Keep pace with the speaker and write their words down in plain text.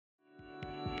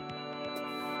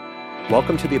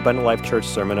Welcome to the Abundant Life Church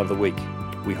Sermon of the Week.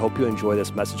 We hope you enjoy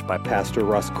this message by Pastor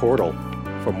Russ Cordle.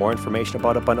 For more information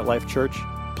about Abundant Life Church,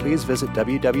 please visit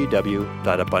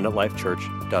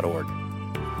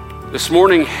www.abundantlifechurch.org. This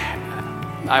morning,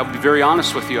 I'll be very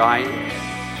honest with you.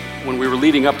 When we were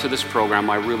leading up to this program,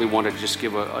 I really wanted to just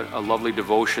give a lovely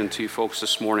devotion to you folks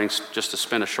this morning, just to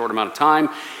spend a short amount of time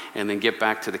and then get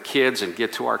back to the kids and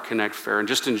get to our Connect Fair and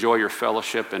just enjoy your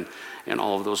fellowship and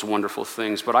all of those wonderful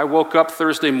things. But I woke up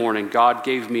Thursday morning. God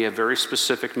gave me a very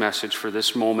specific message for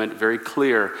this moment, very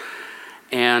clear.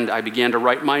 And I began to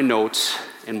write my notes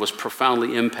and was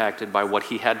profoundly impacted by what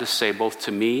he had to say, both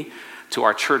to me, to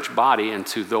our church body, and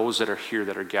to those that are here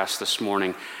that are guests this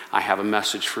morning. I have a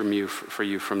message for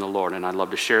you from the Lord, and I'd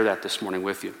love to share that this morning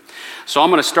with you. So I'm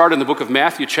going to start in the book of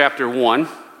Matthew chapter 1,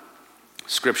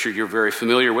 scripture you're very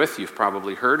familiar with. You've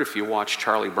probably heard if you watch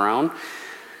Charlie Brown.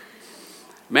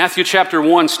 Matthew chapter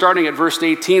 1, starting at verse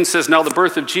 18, says, "Now the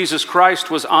birth of Jesus Christ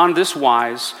was on this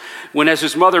wise, when as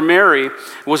his mother Mary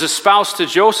was espoused to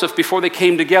Joseph, before they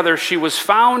came together, she was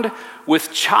found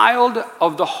with child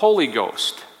of the Holy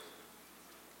Ghost."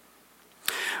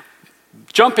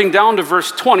 Jumping down to verse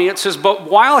 20, it says, "But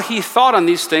while he thought on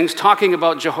these things," talking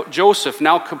about Joseph,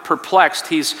 now perplexed.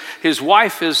 His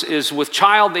wife is with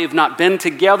child. They've not been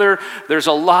together. There's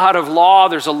a lot of law.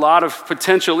 There's a lot of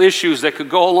potential issues that could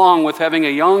go along with having a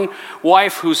young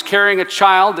wife who's carrying a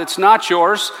child that's not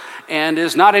yours and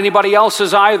is not anybody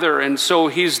else's either. And so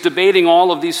he's debating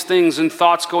all of these things and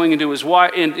thoughts going into his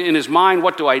in his mind.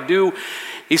 What do I do?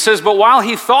 He says, "But while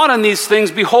he thought on these things,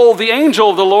 behold, the angel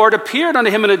of the Lord appeared unto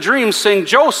him in a dream, saying,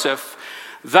 Joseph,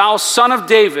 thou son of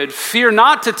David, fear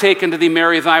not to take unto thee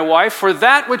Mary thy wife, for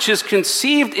that which is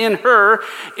conceived in her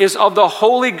is of the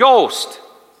Holy Ghost.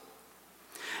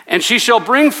 And she shall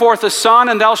bring forth a son,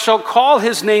 and thou shalt call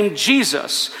his name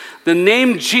Jesus." The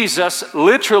name Jesus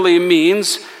literally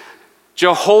means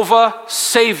Jehovah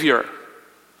Savior.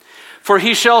 "For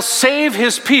he shall save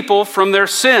his people from their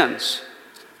sins."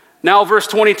 Now verse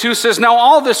 22 says, "Now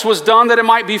all this was done that it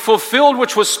might be fulfilled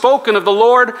which was spoken of the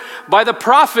Lord by the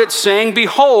prophet, saying,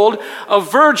 Behold, a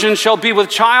virgin shall be with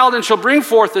child and shall bring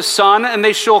forth a son, and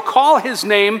they shall call his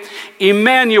name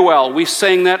Emmanuel." We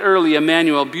sang that early,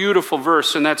 Emmanuel, beautiful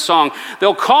verse in that song.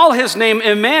 "They'll call his name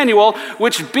Emmanuel,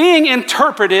 which being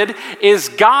interpreted is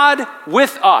God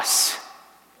with us."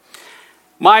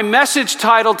 My message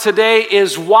title today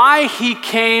is "Why He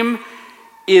Came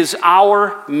is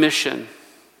Our Mission."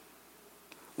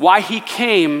 Why he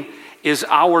came is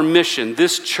our mission.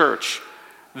 This church,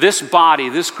 this body,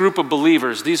 this group of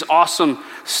believers, these awesome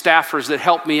staffers that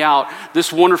help me out,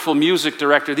 this wonderful music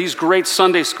director, these great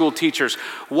Sunday school teachers.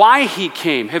 Why he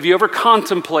came. Have you ever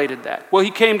contemplated that? Well,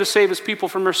 he came to save his people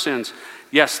from their sins.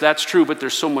 Yes, that's true, but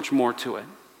there's so much more to it.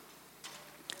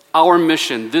 Our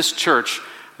mission, this church,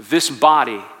 this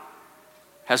body,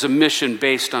 has a mission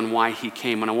based on why he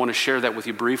came, and I want to share that with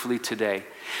you briefly today.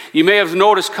 You may have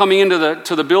noticed coming into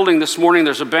the building this morning,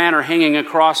 there's a banner hanging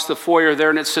across the foyer there,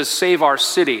 and it says, "Save Our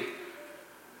City."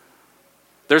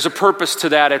 There's a purpose to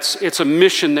that. It's a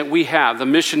mission that we have. The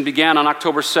mission began on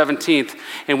October 17th,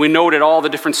 and we noted all the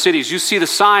different cities. You see the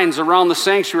signs around the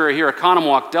sanctuary here,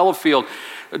 Economwalk, Delafield,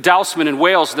 Dowsman in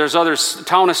Wales, there's others,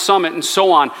 Town of Summit, and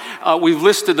so on. We've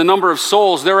listed the number of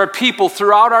souls. There are people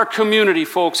throughout our community,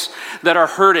 folks, that are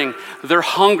hurting. They're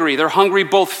hungry. They're hungry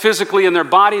both physically in their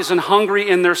bodies and hungry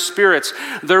in their spirits.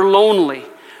 They're lonely.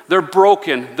 They're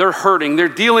broken. They're hurting. They're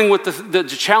dealing with the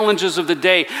challenges of the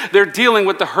day. They're dealing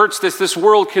with the hurts that this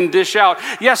world can dish out.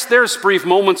 Yes, there's brief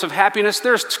moments of happiness.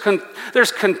 There's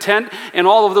content and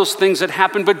all of those things that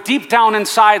happen. But deep down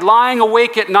inside, lying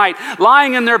awake at night,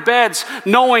 lying in their beds,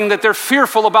 knowing that they're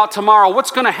fearful about tomorrow.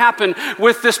 What's going to happen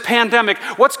with this pandemic?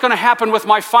 What's going to happen with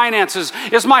my finances?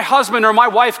 Is my husband or my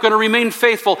wife going to remain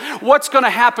faithful? What's going to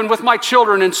happen with my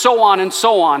children? And so on and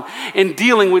so on. And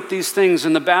dealing with these things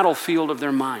in the battlefield of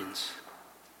their mind.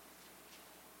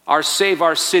 Our Save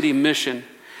Our City mission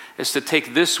is to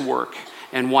take this work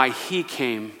and why he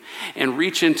came and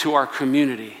reach into our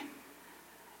community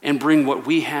and bring what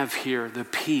we have here, the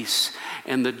peace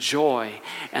and the joy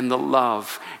and the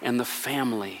love and the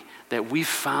family that we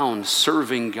found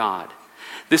serving God.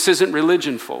 This isn't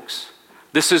religion, folks.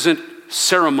 This isn't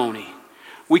ceremony.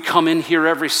 We come in here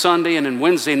every Sunday and on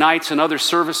Wednesday nights and other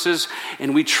services,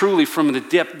 and we truly, from the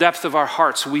depth of our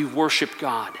hearts, we worship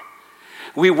God.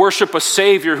 We worship a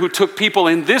Savior who took people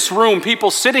in this room,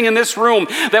 people sitting in this room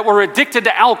that were addicted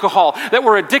to alcohol, that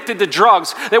were addicted to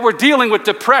drugs, that were dealing with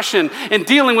depression and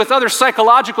dealing with other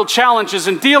psychological challenges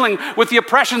and dealing with the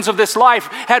oppressions of this life,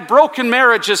 had broken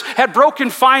marriages, had broken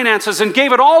finances, and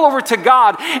gave it all over to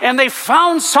God. And they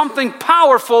found something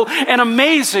powerful and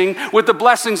amazing with the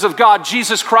blessings of God.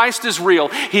 Jesus Christ is real.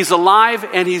 He's alive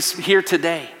and He's here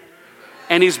today.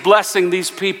 And He's blessing these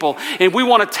people. And we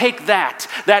want to take that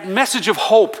message of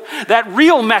hope, that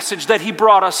real message that He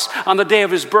brought us on the day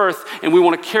of His birth, and we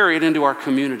want to carry it into our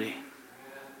community.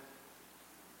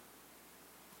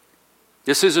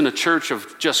 This isn't a church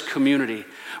of just community.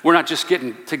 We're not just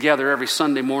getting together every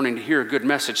Sunday morning to hear a good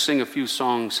message, sing a few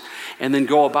songs, and then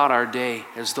go about our day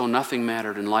as though nothing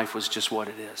mattered and life was just what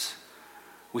it is.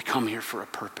 We come here for a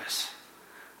purpose.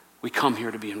 We come here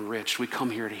to be enriched. We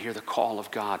come here to hear the call of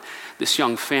God. This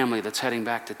young family that's heading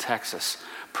back to Texas,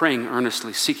 praying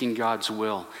earnestly, seeking God's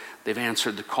will, they've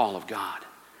answered the call of God,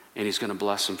 and He's going to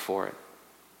bless them for it.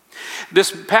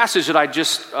 This passage that I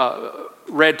just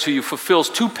read to you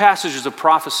fulfills two passages of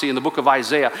prophecy in the book of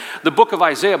Isaiah. The book of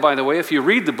Isaiah, by the way, if you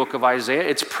read the book of Isaiah,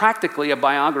 it's practically a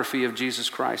biography of Jesus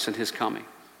Christ and His coming.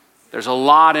 There's a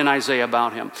lot in Isaiah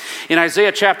about Him. In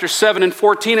Isaiah chapter 7 and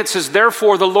 14, it says,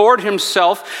 "Therefore the Lord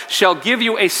Himself shall give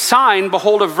you a sign.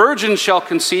 Behold, a virgin shall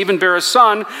conceive and bear a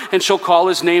son, and shall call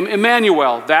His name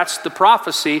Emmanuel." That's the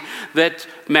prophecy that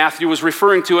Matthew was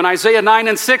referring to. In Isaiah 9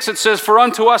 and 6, it says, "For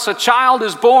unto us a child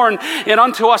is born, and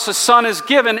unto us a son is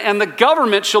given, and the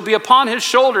government shall be upon His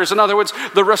shoulders." In other words,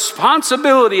 the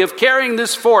responsibility of carrying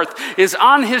this forth is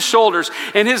on His shoulders.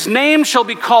 "And His name shall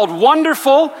be called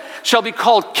Wonderful, shall be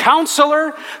called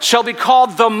Counselor, shall be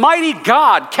called the Mighty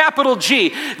God," capital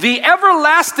G, "the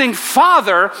Everlasting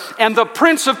Father, and the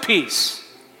Prince of Peace."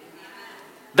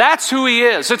 That's who He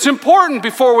is. It's important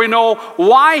before we know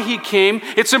why He came.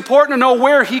 It's important to know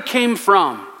where He came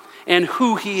from and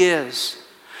who He is.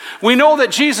 We know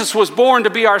that Jesus was born to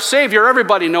be our Savior.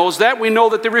 Everybody knows that. We know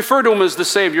that they refer to Him as the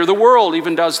Savior. The world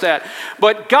even does that.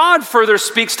 But God further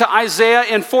speaks to Isaiah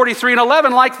in 43 and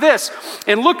 11 like this.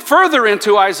 And look further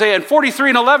into Isaiah. In 43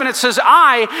 and 11 it says,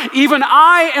 "I, even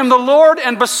I, am the Lord,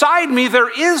 and beside me there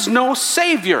is no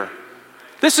Savior."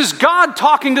 This is God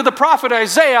talking to the prophet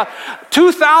Isaiah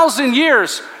 2,000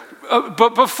 years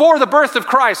before the birth of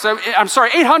Christ.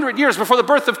 800 years before the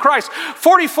birth of Christ.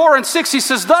 44 and 6, he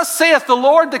says, "Thus saith the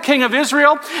Lord, the King of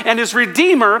Israel, and His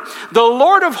Redeemer, the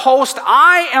Lord of hosts,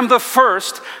 I am the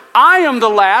first, I am the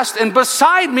last, and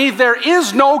beside me there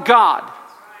is no God."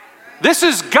 This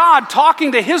is God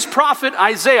talking to His prophet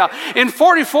Isaiah. In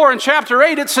 44 in chapter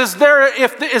 8, it says,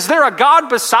 "Is there a God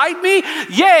beside me?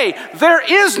 Yea, there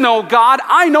is no God,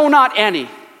 I know not any."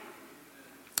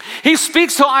 He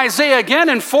speaks to Isaiah again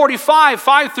in 45,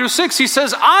 5 through 6. He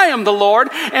says, "I am the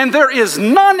Lord, and there is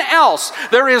none else.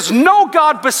 There is no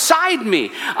God beside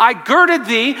me. I girded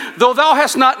thee, though thou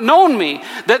hast not known me,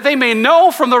 that they may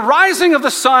know from the rising of the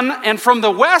sun and from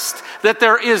the west that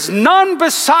there is none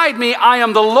beside me. I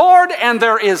am the Lord, and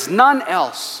there is none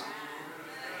else."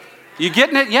 You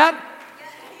getting it yet?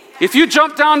 If you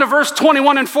jump down to verse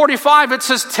 21 and 45, it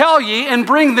says, "Tell ye and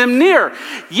bring them near.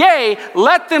 Yea,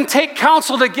 let them take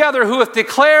counsel together, who hath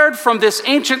declared from this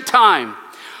ancient time.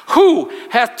 Who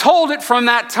hath told it from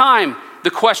that time?" The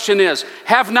question is,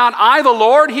 "Have not I the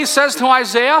Lord," He says to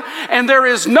Isaiah, "and there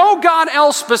is no God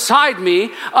else beside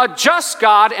me, a just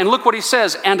God," and look what He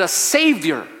says, "and a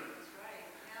Savior.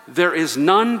 There is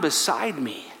none beside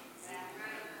me."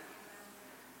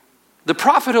 The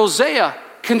prophet Hosea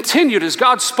continued as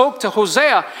God spoke to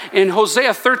Hosea in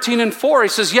Hosea 13 and 4. He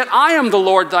says, "Yet I am the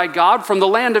Lord thy God from the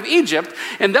land of Egypt,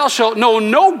 and thou shalt know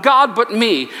no God but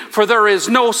me, for there is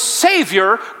no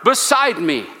Savior beside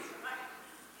me."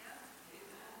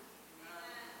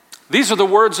 These are the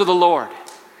words of the Lord,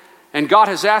 and God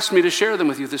has asked me to share them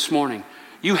with you this morning.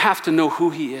 You have to know who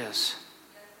He is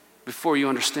before you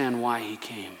understand why He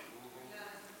came.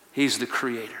 He's the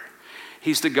Creator.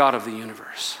 He's the God of the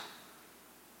universe.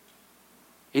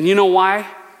 And you know why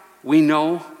we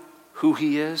know who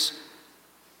He is,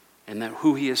 and that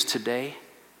who He is today,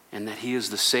 and that He is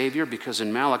the Savior? Because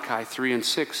in Malachi 3 and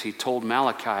 6, He told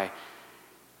Malachi,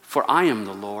 "For I am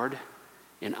the Lord,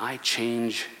 and I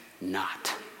change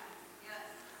not."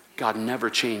 God never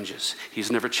changes. He's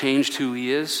never changed who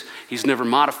He is. He's never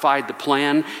modified the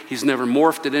plan. He's never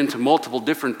morphed it into multiple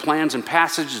different plans and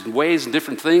passages and ways and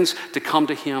different things to come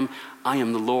to Him. "I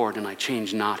am the Lord, and I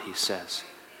change not," He says.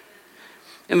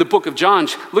 in the book of John.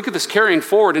 Look at this carrying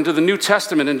forward into the New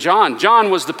Testament in John. John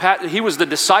was the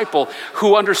disciple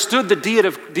who understood the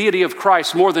deity of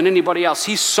Christ more than anybody else.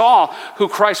 He saw who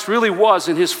Christ really was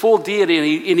in his full deity,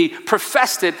 and he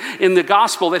professed it in the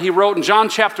gospel that he wrote in John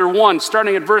chapter 1,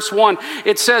 starting at verse 1.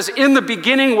 It says, "In the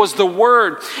beginning was the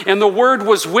Word, and the Word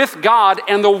was with God,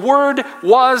 and the Word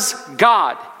was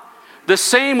God. The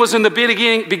same was in the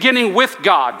beginning with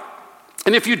God."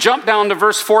 And if you jump down to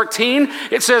verse 14,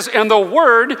 it says, "And the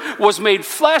Word was made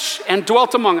flesh and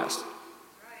dwelt among us."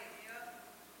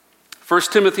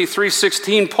 1 Timothy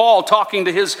 3:16, Paul talking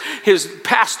to his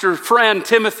pastor friend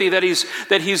Timothy that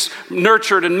he's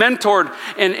nurtured and mentored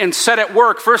and set at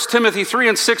work. 1 Timothy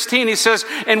 3:16, he says,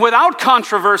 "And without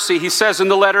controversy," he says in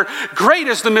the letter, "great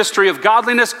is the mystery of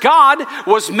godliness. God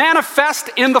was manifest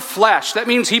in the flesh." That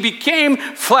means he became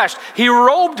flesh. He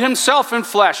robed himself in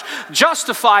flesh,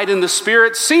 justified in the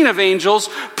Spirit, seen of angels,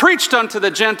 preached unto the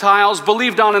Gentiles,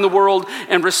 believed on in the world,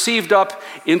 and received up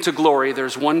into glory.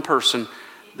 There's one person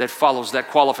that follows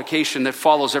that qualification, that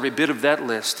follows every bit of that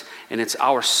list, and it's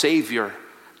our Savior,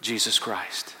 Jesus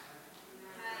Christ.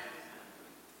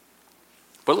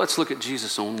 But let's look at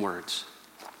Jesus' own words.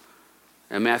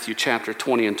 In Matthew chapter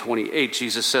 20 and 28,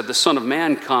 Jesus said, "The Son of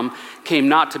Man came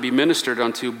not to be ministered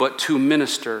unto, but to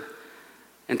minister,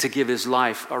 and to give his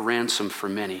life a ransom for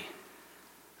many."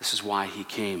 This is why he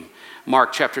came.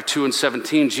 Mark chapter 2 and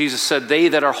 17, Jesus said, "They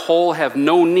that are whole have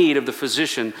no need of the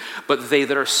physician, but they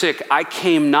that are sick. I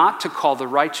came not to call the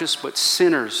righteous, but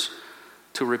sinners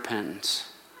to repentance."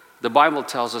 The Bible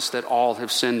tells us that all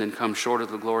have sinned and come short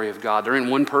of the glory of God. There ain't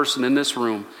one person in this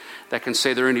room that can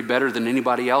say they're any better than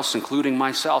anybody else, including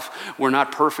myself. We're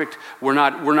not perfect. We're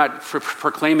not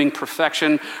proclaiming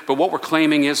perfection, but what we're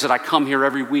claiming is that I come here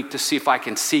every week to see if I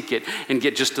can seek it and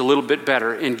get just a little bit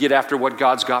better and get after what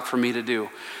God's got for me to do,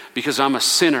 because I'm a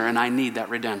sinner and I need that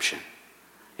redemption.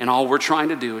 And all we're trying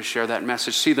to do is share that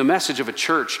message. See, the message of a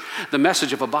church, the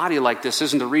message of a body like this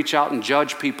isn't to reach out and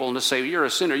judge people and to say, "You're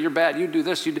a sinner, you're bad, you do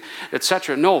this, you do,"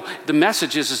 etc. No, the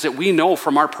message is that we know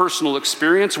from our personal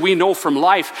experience, we know from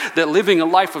life that living a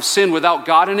life of sin without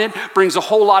God in it brings a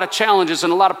whole lot of challenges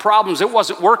and a lot of problems. It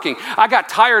wasn't working. I got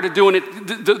tired of doing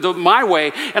it my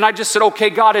way, and I just said, "Okay,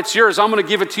 God, it's yours. I'm going to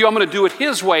give it to you. I'm going to do it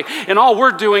his way." And all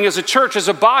we're doing as a church, as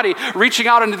a body, reaching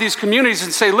out into these communities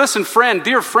and say, "Listen, friend,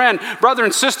 dear friend, brother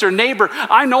and sister, neighbor,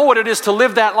 I know what it is to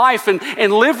live that life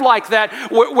and live like that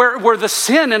where the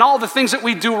sin and all the things that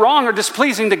we do wrong are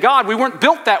displeasing to God. We weren't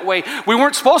built that way. We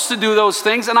weren't supposed to do those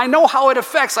things, and I know how it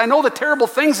affects. I know the terrible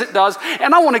things it does,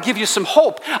 and I want to give you some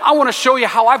hope. I want to show you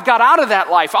how I've got out of that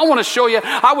life. I want to show you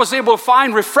I was able to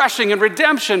find refreshing and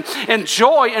redemption and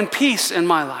joy and peace in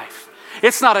my life."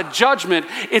 It's not a judgment.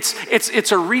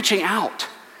 It's a reaching out.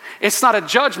 It's not a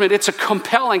judgment. It's a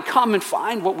compelling, come and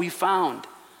find what we found.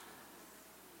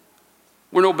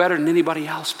 We're no better than anybody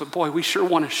else, but boy, we sure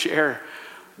want to share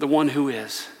the one who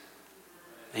is.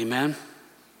 Amen?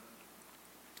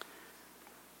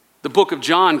 The book of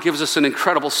John gives us an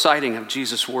incredible sighting of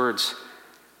Jesus' words.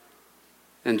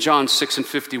 In John 6 and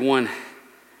 51,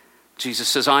 Jesus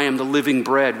says, "I am the living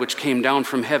bread which came down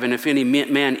from heaven. If any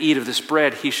man eat of this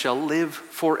bread, he shall live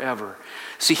forever."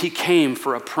 See, he came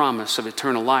for a promise of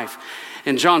eternal life.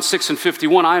 In John 6 and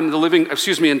 51, in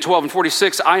 12 and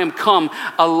 46, "I am come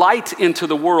a light into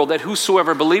the world, that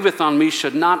whosoever believeth on me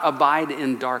should not abide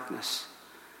in darkness."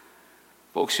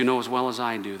 Folks, you know as well as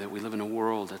I do that we live in a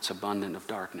world that's abundant of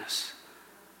darkness.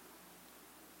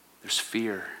 There's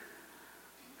fear,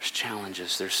 there's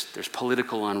challenges, there's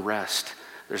political unrest,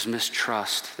 there's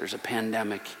mistrust, there's a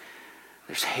pandemic,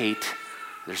 there's hate,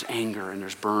 there's anger, and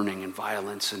there's burning and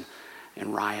violence and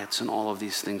riots and all of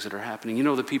these things that are happening. You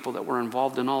know, the people that were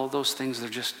involved in all of those things, they're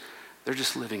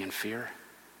just living in fear.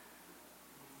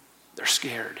 They're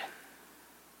scared.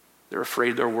 They're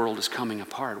afraid their world is coming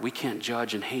apart. We can't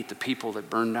judge and hate the people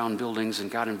that burned down buildings and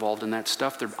got involved in that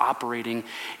stuff. They're operating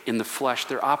in the flesh.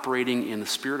 They're operating in the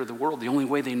spirit of the world, the only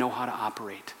way they know how to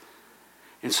operate.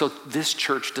 And so this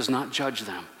church does not judge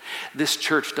them. This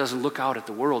church doesn't look out at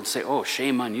the world and say, "Oh,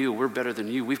 shame on you. We're better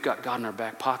than you. We've got God in our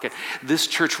back pocket." This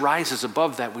church rises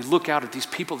above that. We look out at these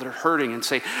people that are hurting and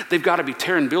say, they've got to be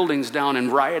tearing buildings down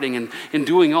and rioting and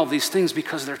doing all these things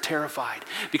because they're terrified,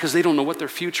 because they don't know what their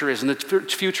future is and the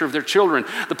future of their children.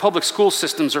 The public school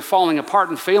systems are falling apart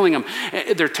and failing them.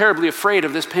 They're terribly afraid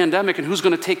of this pandemic and who's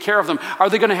going to take care of them. Are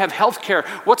they going to have health care?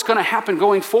 What's going to happen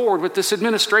going forward with this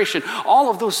administration? All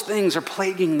of those things are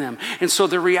plaguing them. And so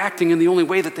they're reacting in the only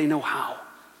way that they know how.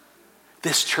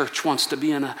 This church wants to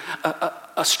be in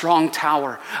a strong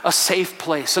tower, a safe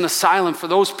place, an asylum for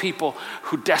those people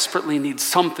who desperately need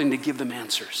something to give them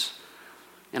answers.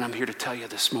 And I'm here to tell you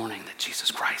this morning that Jesus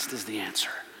Christ is the answer.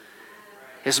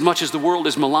 As much as the world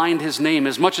has maligned his name,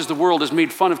 as much as the world has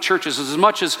made fun of churches, as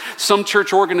much as some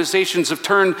church organizations have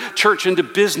turned church into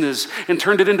business and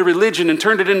turned it into religion and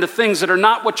turned it into things that are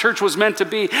not what church was meant to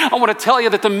be, I want to tell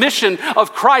you that the mission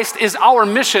of Christ is our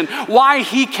mission. Why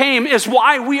he came is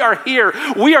why we are here.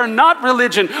 We are not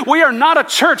religion. We are not a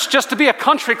church just to be a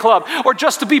country club or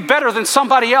just to be better than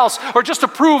somebody else or just to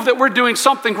prove that we're doing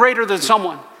something greater than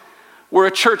someone. We're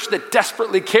a church that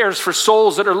desperately cares for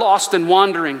souls that are lost and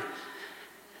wandering,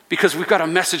 because we've got a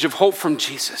message of hope from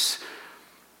Jesus.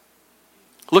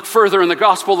 Look further in the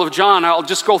Gospel of John. I'll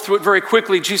just go through it very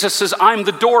quickly. Jesus says, I'm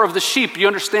the door of the sheep. You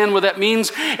understand what that means?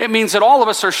 It means that all of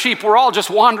us are sheep. We're all just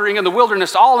wandering in the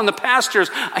wilderness, all in the pastures.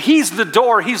 He's the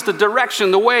door. He's the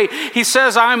direction, the way. He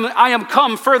says, I am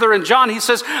come further in John. He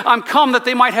says, I'm come that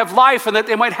they might have life and that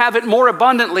they might have it more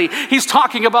abundantly. He's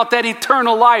talking about that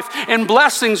eternal life and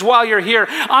blessings while you're here.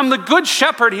 I'm the good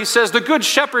shepherd, he says. The good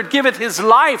shepherd giveth his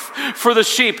life for the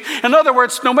sheep. In other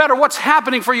words, no matter what's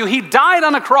happening for you, he died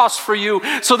on a cross for you,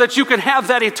 so that you can have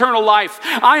that eternal life.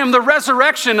 I am the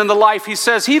resurrection and the life, he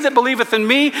says. He that believeth in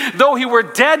me, though he were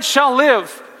dead, shall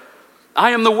live.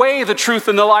 I am the way, the truth,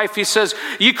 and the life, he says.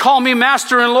 Ye call me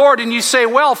Master and Lord, and ye say,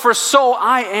 well, for so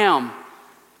I am.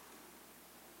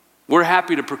 We're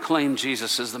happy to proclaim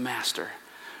Jesus as the Master.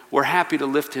 We're happy to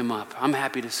lift him up. I'm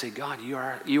happy to say, God,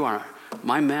 you are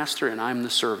my Master and I'm the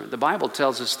servant. The Bible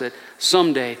tells us that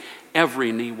someday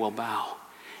every knee will bow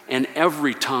and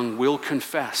every tongue will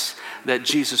confess that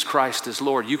Jesus Christ is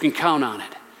Lord. You can count on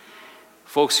it.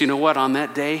 Folks, you know what? On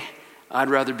that day, I'd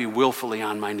rather be willfully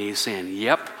on my knees saying,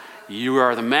 yep, you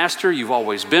are the Master. You've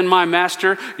always been my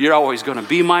Master. You're always going to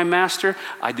be my Master.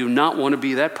 I do not want to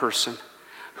be that person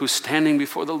who's standing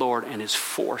before the Lord and is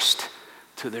forced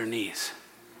to their knees.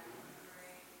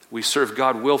 We serve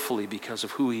God willfully because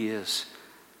of who he is,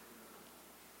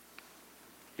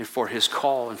 and for his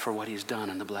call and for what he's done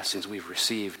and the blessings we've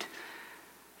received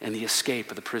and the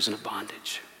escape of the prison of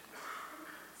bondage.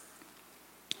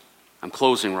 I'm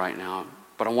closing right now,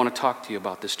 but I want to talk to you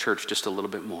about this church just a little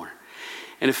bit more.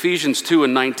 In Ephesians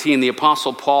 2:19, the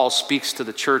Apostle Paul speaks to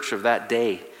the church of that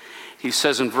day. He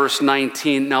says in verse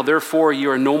 19, now therefore you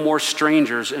are no more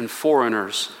strangers and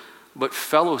foreigners, but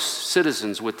fellow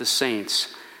citizens with the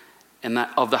saints and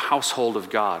that of the household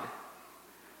of God.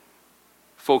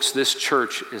 Folks, this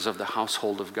church is of the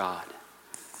household of God.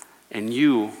 And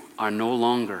you are no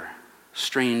longer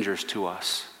strangers to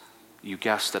us, you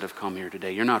guests that have come here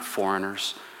today. You're not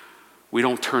foreigners. We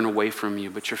don't turn away from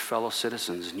you, but you're fellow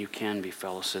citizens, and you can be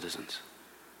fellow citizens.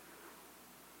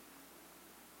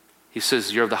 He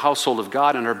says, you're of the household of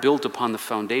God and are built upon the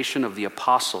foundation of the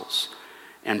apostles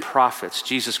and prophets,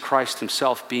 Jesus Christ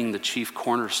himself being the chief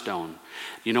cornerstone.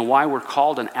 You know why we're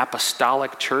called an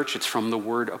apostolic church? It's from the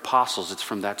word apostles. It's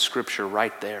from that scripture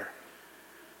right there.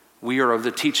 We are of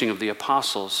the teaching of the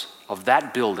apostles of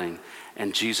that building,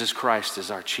 and Jesus Christ is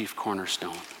our chief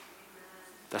cornerstone.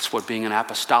 That's what being an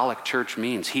apostolic church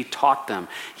means. He taught them.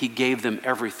 He gave them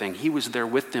everything. He was there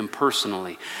with them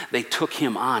personally. They took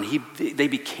him on. They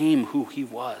became who he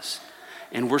was.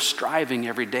 And we're striving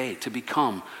every day to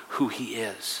become who he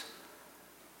is.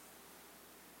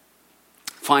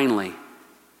 Finally,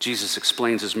 Jesus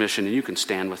explains his mission, and you can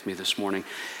stand with me this morning.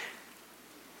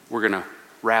 We're going to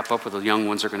wrap up with the young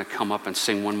ones are going to come up and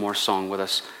sing one more song with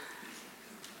us.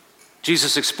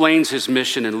 Jesus explains his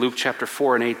mission in Luke chapter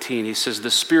 4:18. He says,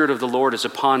 the Spirit of the Lord is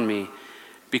upon me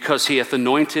because he hath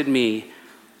anointed me,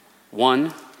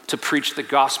 one, to preach the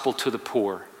gospel to the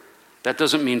poor. That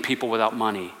doesn't mean people without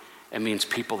money. It means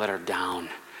people that are down,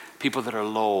 people that are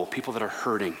low, people that are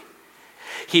hurting.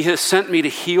 He has sent me to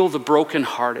heal the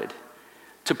brokenhearted,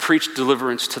 to preach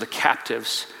deliverance to the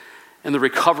captives, and the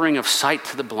recovering of sight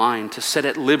to the blind, to set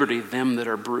at liberty them that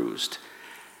are bruised.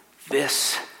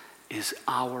 This is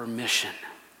our mission.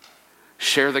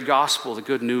 Share the gospel, the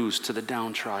good news to the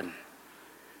downtrodden.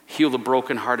 Heal the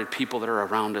brokenhearted people that are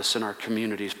around us in our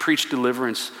communities. Preach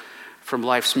deliverance from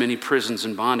life's many prisons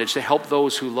and bondage. To help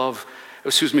those who've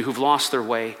lost their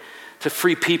way. To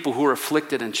free people who are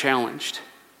afflicted and challenged.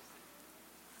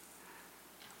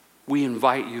 We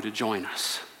invite you to join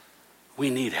us. We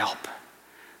need help.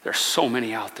 There are so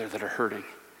many out there that are hurting.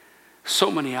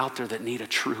 So many out there that need a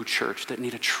true church, that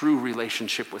need a true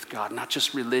relationship with God. Not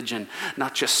just religion,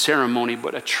 not just ceremony,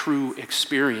 but a true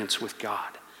experience with God.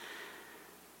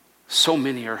 So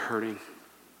many are hurting.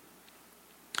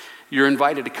 You're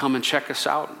invited to come and check us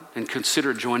out and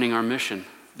consider joining our mission,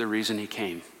 the reason he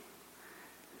came.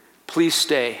 Please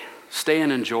stay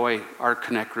and enjoy our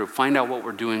Connect group. Find out what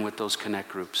we're doing with those Connect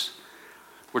groups.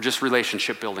 We're just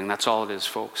relationship building. That's all it is,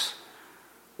 folks.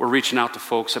 We're reaching out to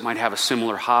folks that might have a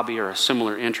similar hobby or a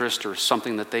similar interest or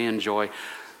something that they enjoy.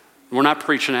 We're not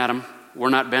preaching at them.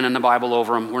 We're not bending the Bible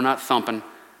over them. We're not thumping.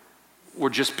 We're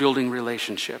just building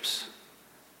relationships.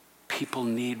 People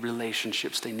need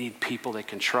relationships. They need people they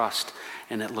can trust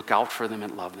and that look out for them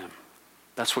and love them.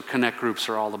 That's what Connect groups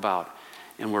are all about.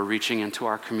 And we're reaching into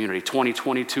our community.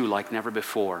 2022, like never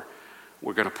before,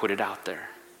 we're going to put it out there.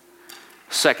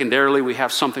 Secondarily, we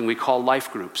have something we call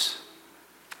life groups.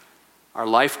 Our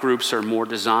life groups are more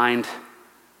designed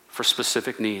for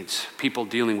specific needs. People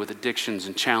dealing with addictions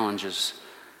and challenges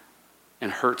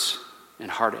and hurts and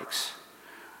heartaches.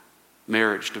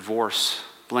 Marriage, divorce,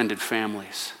 blended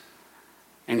families.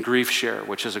 And Grief Share,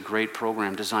 which is a great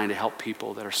program designed to help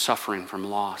people that are suffering from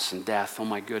loss and death. Oh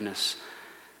my goodness.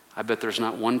 I bet there's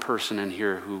not one person in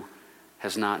here who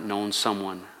has not known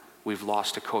someone we've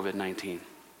lost to COVID-19.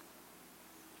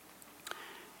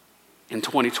 In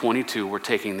 2022, we're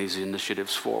taking these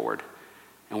initiatives forward,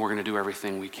 and we're going to do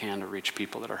everything we can to reach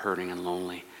people that are hurting and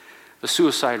lonely. The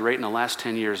suicide rate in the last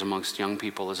 10 years amongst young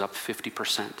people is up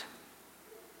 50%.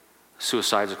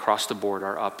 Suicides across the board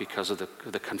are up because of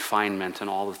the confinement and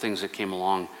all the things that came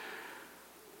along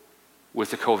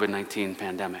with the COVID-19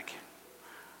 pandemic.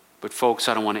 But folks,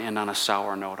 I don't want to end on a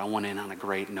sour note. I want to end on a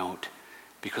great note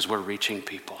because we're reaching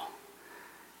people,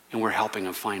 and we're helping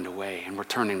them find a way, and we're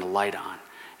turning the light on.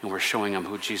 And we're showing them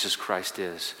who Jesus Christ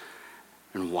is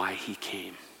and why he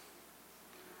came.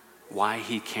 Why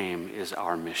he came is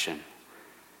our mission.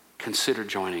 Consider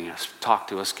joining us. Talk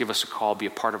to us. Give us a call. Be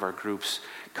a part of our groups.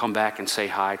 Come back and say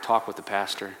hi. Talk with the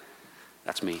pastor.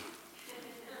 That's me.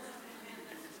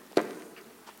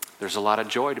 There's a lot of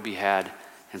joy to be had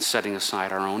in setting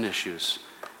aside our own issues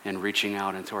and reaching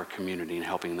out into our community and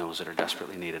helping those that are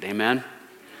desperately needed. Amen?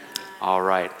 All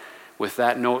right. With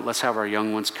that note, let's have our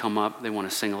young ones come up. They want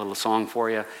to sing a little song for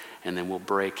you, and then we'll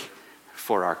break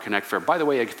for our Connect Fair. By the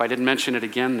way, if I didn't mention it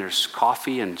again, there's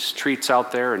coffee and treats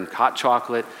out there and hot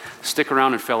chocolate. Stick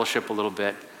around and fellowship a little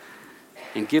bit.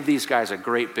 And give these guys a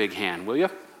great big hand, will you?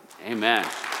 Amen.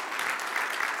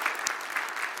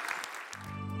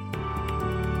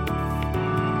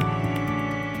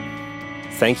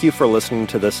 Thank you for listening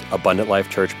to this Abundant Life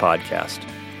Church podcast.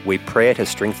 We pray it has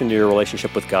strengthened your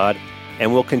relationship with God and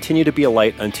will continue to be a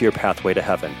light unto your pathway to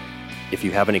heaven. If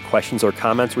you have any questions or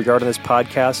comments regarding this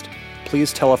podcast,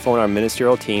 please telephone our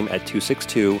ministerial team at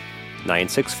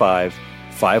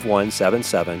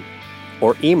 262-965-5177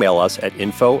 or email us at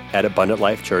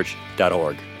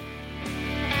info@abundantlifechurch.org.